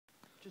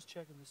Just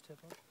checking this tip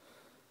up.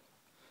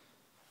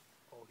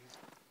 Oh,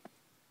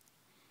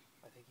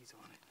 I think he's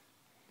on it.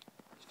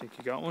 You think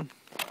you got one?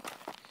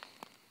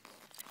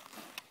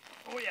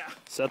 Oh yeah.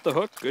 Set the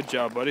hook. Good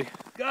job, buddy.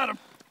 Got him.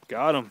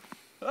 Got him.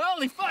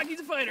 Holy fuck,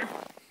 he's a fighter.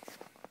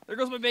 There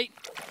goes my bait.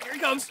 Here he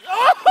comes.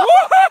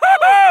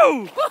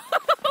 Oh!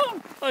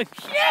 Oh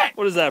shit!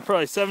 What is that?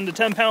 Probably 7 to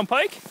 10 pound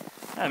pike?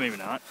 Maybe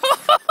not.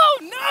 Oh,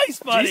 nice,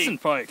 buddy.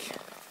 Decent pike.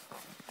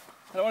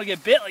 I don't want to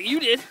get bit like you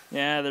did.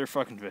 Yeah, they're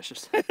fucking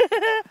vicious. Look at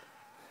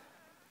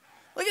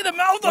the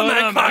mouth on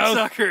that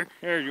cocksucker.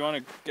 Here, you want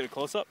to get a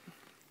close up?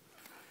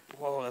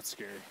 Whoa, that's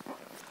scary.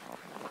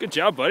 Good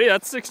job, buddy.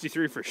 That's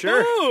 63 for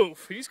sure.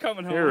 Oof, he's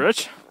coming home. Here,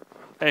 Rich.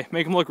 Hey,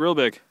 make him look real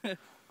big.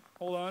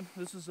 Hold on.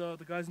 This is the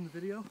guys in the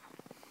video.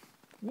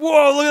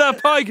 Whoa, look at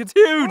that pike. It's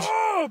huge.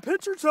 Oh,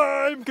 picture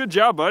time. Good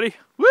job, buddy.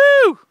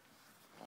 Woo!